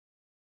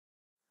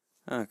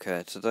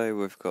Okay, today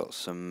we've got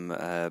some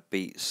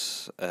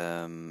Beats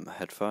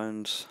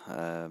headphones.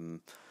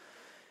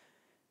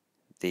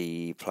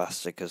 The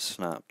plastic has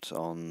snapped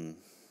on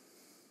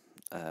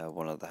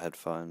one of the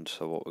headphones,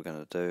 so what we're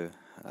going to do,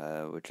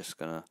 we're just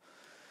going to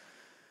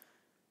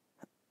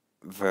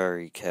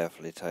very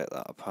carefully take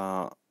that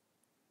apart,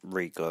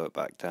 re-glue it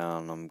back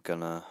down. I'm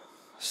going to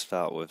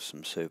start with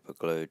some super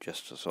glue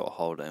just to sort of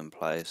hold it in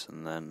place,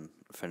 and then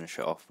finish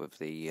it off with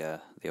the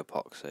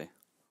epoxy.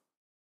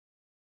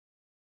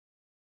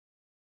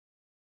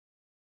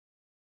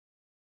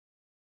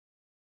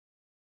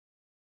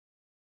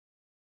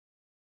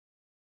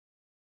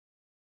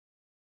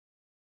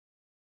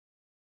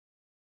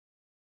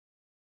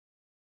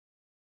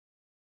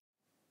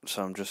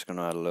 So I'm just going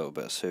to add a little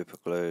bit of super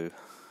glue,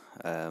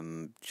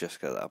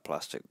 just get that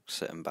plastic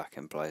sitting back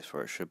in place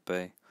where it should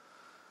be.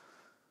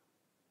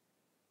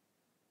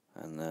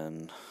 And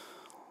then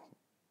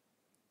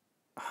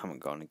I haven't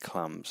got any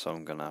clamps, so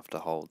I'm going to have to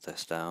hold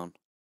this down.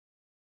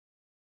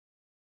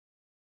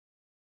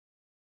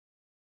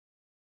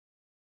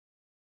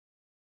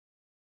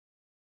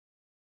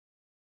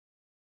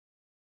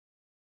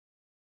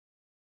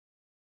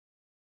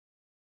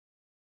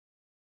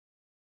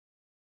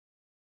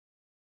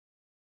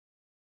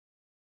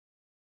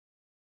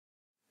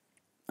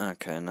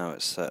 Okay, now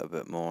it's set a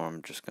bit more.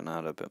 I'm just going to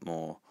add a bit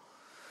more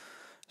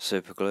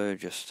super glue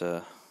just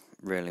to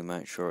really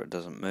make sure it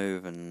doesn't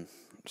move and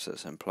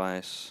sits in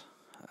place.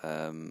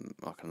 I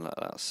can let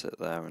that sit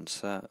there and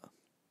set.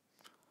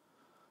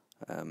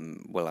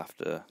 We'll have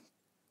to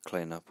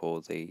clean up all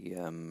the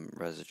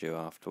residue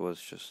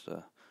afterwards just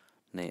to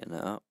neaten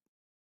it up.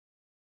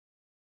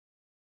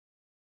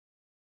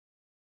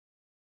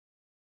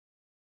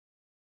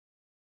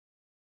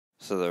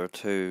 So there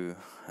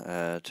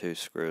are two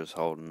screws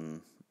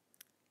holding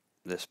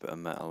this bit of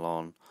metal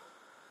on.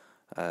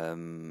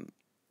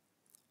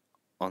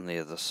 On the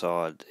other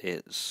side,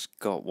 it's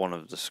got one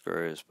of the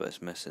screws, but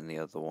it's missing the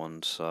other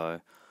one. So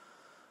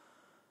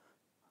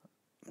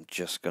I'm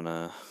just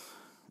gonna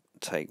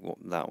take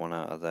that one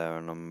out of there,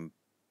 and I'm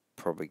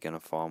probably gonna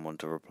find one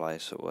to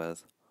replace it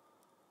with.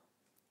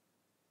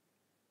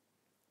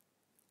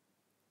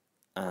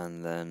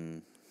 And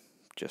then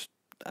just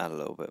add a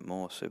little bit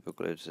more super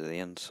glue to the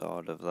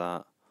inside of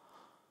that.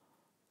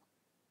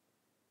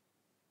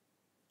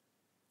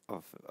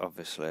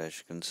 Obviously, as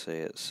you can see,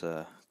 it's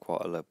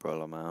quite a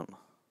liberal amount,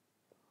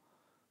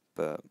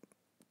 but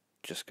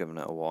just giving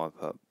it a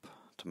wipe up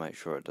to make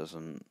sure it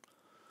doesn't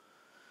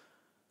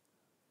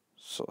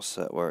sort of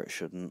sit where it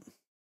shouldn't.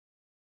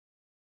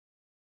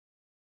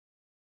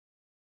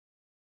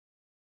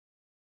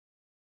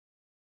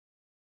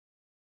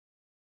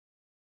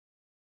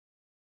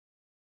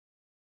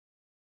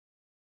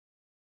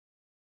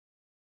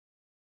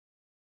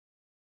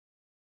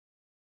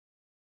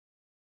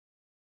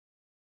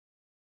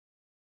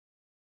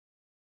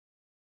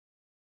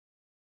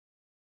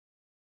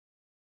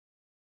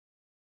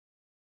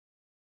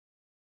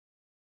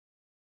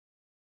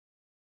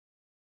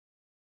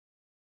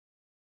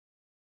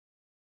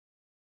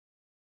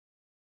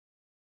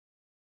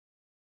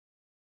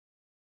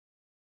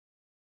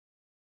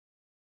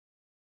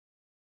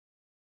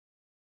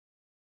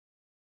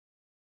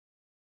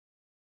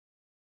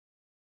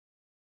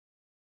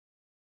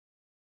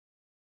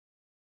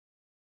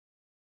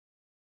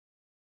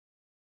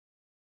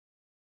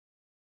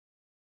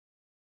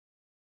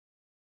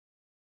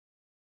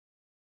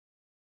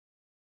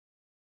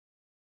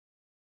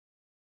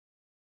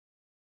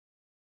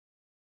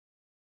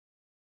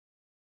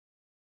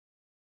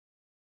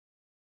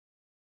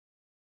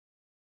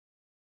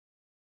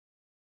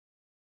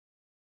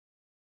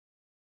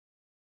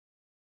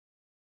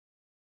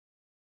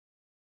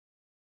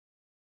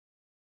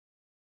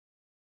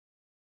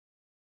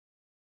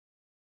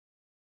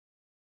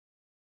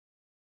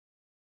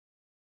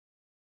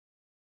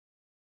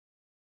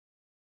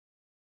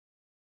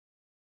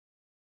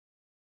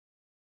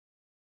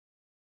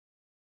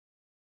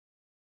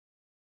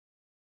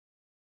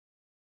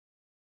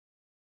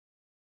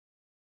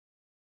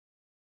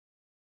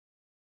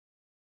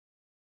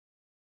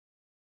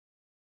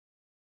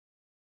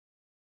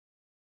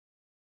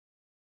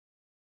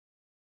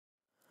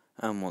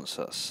 And once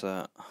that's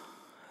set,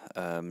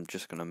 I'm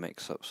just going to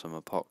mix up some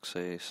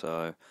epoxy.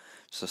 So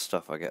it's the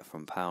stuff I get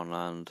from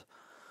Poundland.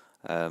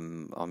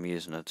 I'm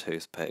using a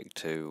toothpick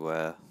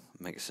to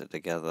mix it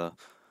together.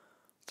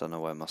 Don't know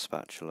where my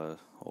spatula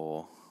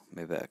or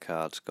my bit of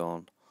card's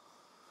gone.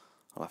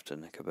 I'll have to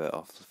nick a bit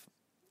off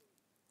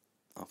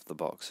the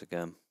box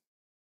again.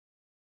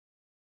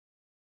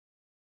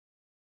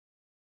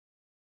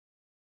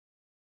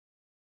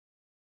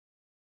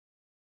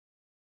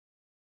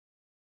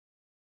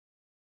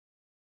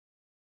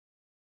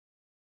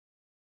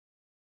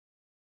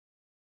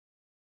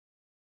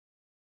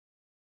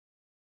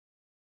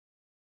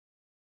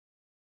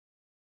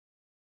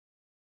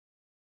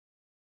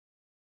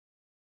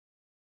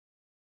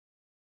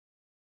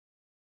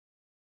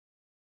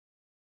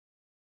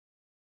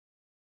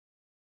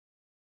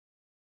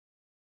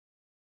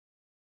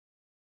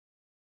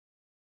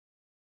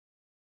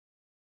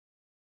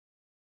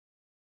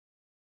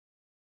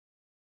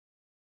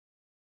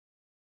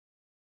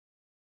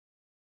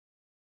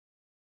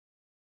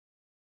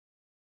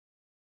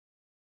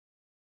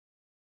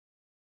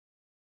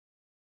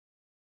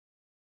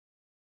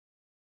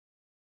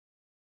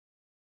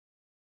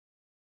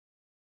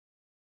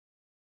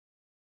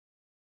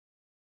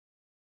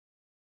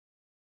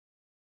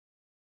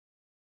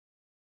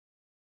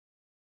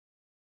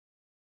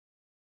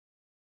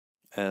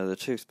 The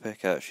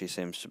toothpick actually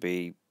seems to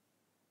be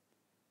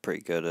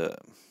pretty good at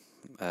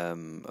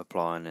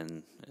applying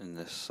in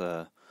this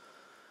sort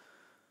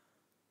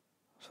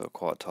of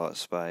quite tight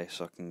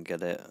space. I can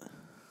get it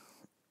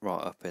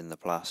right up in the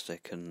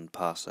plastic and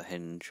past the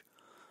hinge.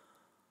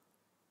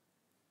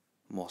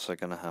 I'm also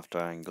going to have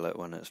to angle it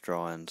when it's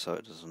drying so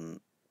it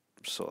doesn't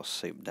sort of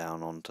seep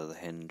down onto the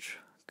hinge,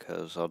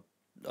 because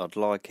I'd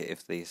like it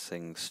if these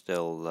things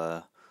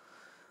still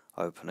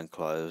open and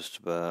closed,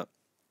 but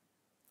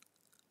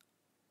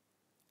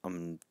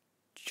I'm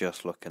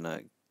just looking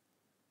at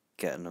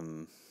getting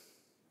them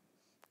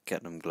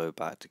glued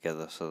back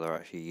together so they're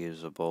actually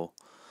usable.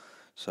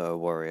 So I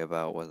worry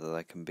about whether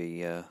they can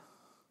be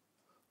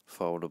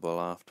foldable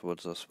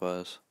afterwards, I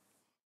suppose.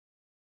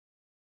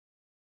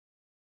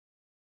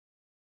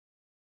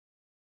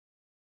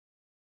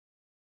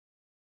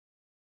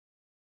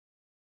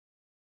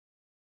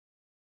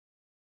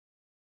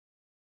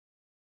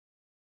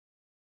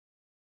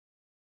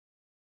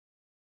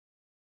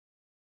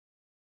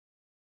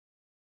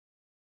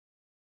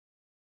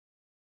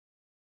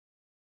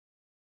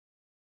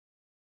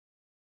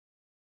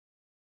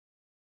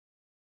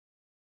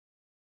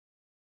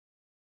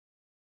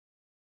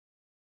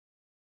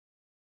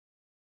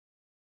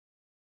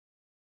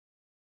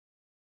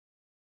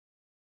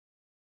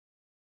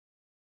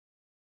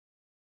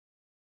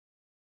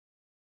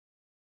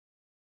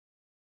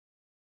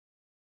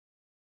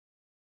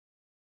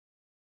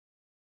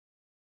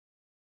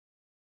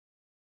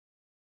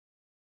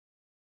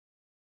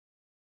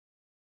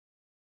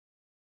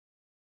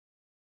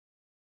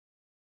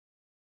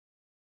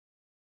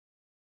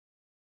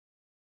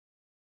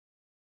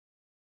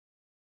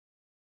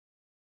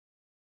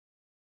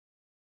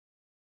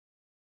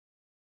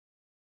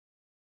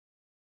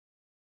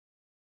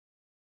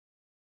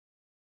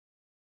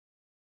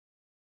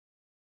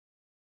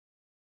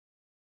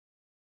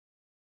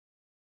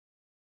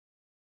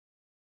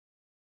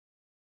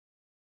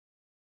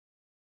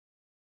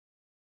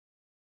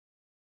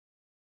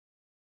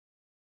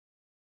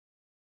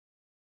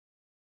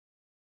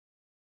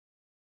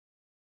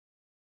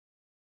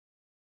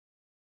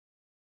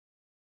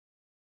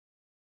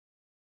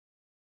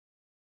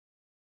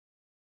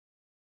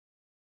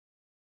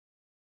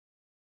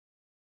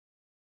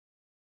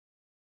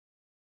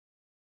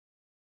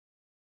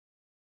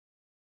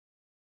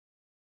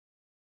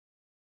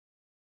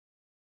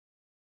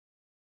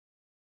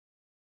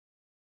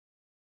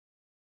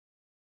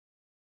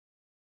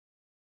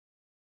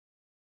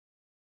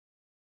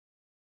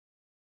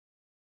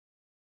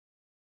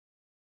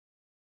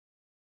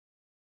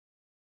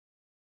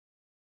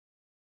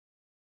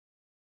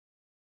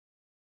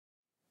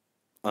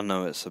 I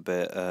know it's a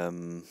bit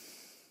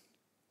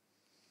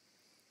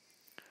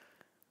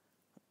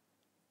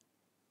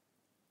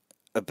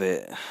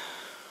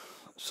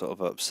sort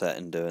of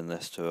upsetting doing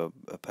this to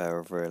a pair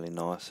of really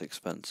nice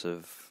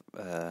expensive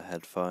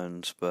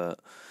headphones,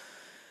 but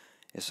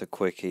it's a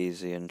quick,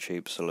 easy and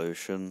cheap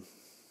solution,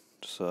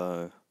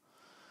 so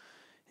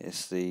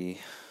it's the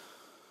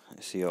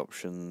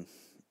option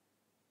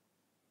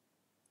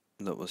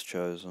that was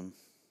chosen.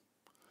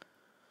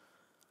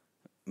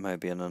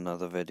 Maybe in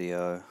another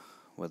video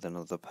with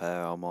another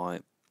pair I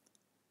might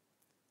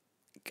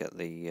get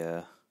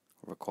the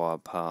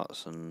required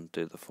parts and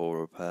do the full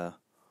repair,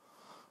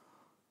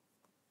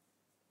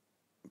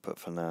 but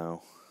for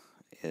now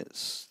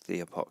it's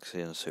the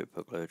epoxy and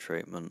super glue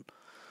treatment,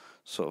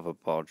 sort of a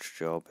bodge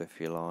job if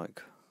you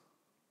like.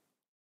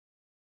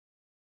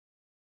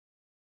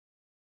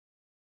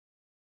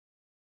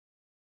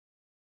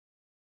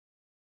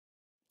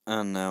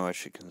 And now,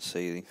 as you can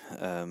see,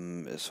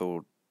 it's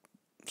all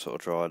sort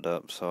of dried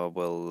up, so I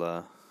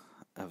will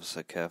ever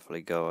so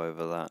carefully go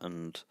over that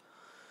and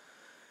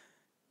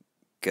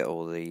get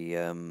all the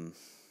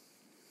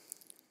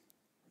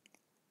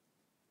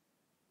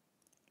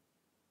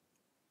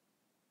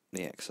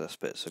excess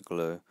bits of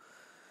glue.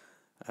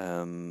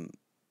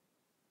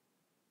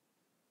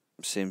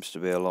 Seems to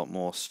be a lot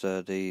more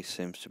sturdy,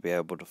 seems to be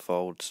able to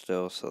fold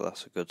still, so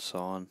that's a good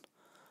sign.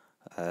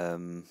 I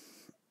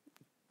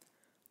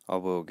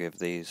will give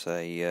these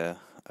a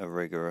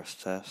rigorous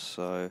test,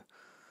 so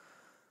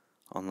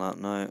on that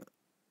note,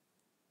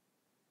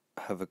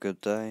 have a good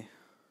day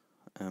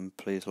and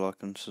please like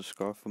and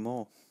subscribe for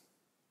more.